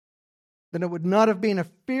 then it would not have been a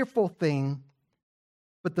fearful thing,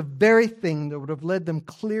 but the very thing that would have led them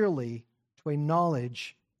clearly to a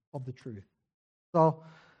knowledge of the truth. So,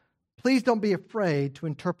 please don't be afraid to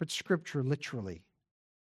interpret Scripture literally.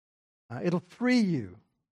 It'll free you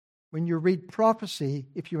when you read prophecy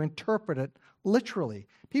if you interpret it literally.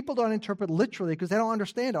 People don't interpret literally because they don't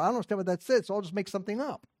understand it. I don't understand what that says, so I'll just make something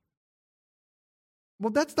up. Well,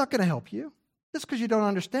 that's not going to help you. Just because you don't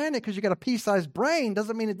understand it, because you got a pea-sized brain,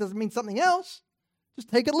 doesn't mean it doesn't mean something else. Just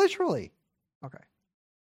take it literally. Okay.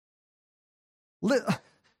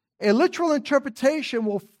 A literal interpretation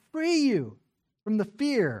will free you from the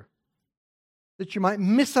fear that you might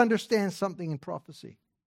misunderstand something in prophecy.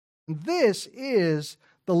 And this is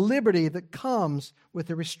the liberty that comes with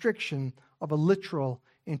the restriction of a literal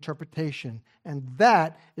interpretation. And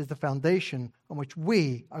that is the foundation on which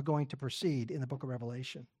we are going to proceed in the book of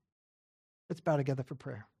Revelation. Let's bow together for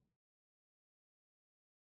prayer.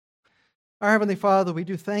 Our Heavenly Father, we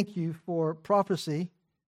do thank you for prophecy.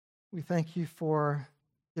 We thank you for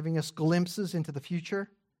giving us glimpses into the future.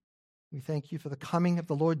 We thank you for the coming of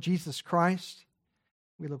the Lord Jesus Christ.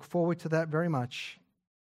 We look forward to that very much.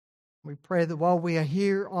 We pray that while we are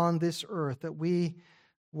here on this earth, that we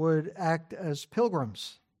would act as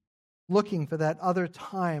pilgrims, looking for that other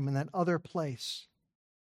time and that other place.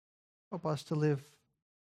 Help us to live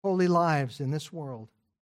holy lives in this world.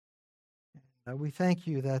 We thank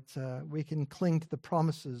you that we can cling to the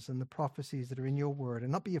promises and the prophecies that are in your word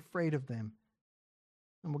and not be afraid of them.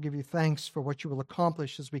 And we'll give you thanks for what you will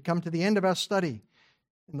accomplish as we come to the end of our study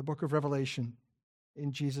in the book of Revelation.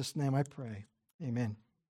 In Jesus' name I pray. Amen.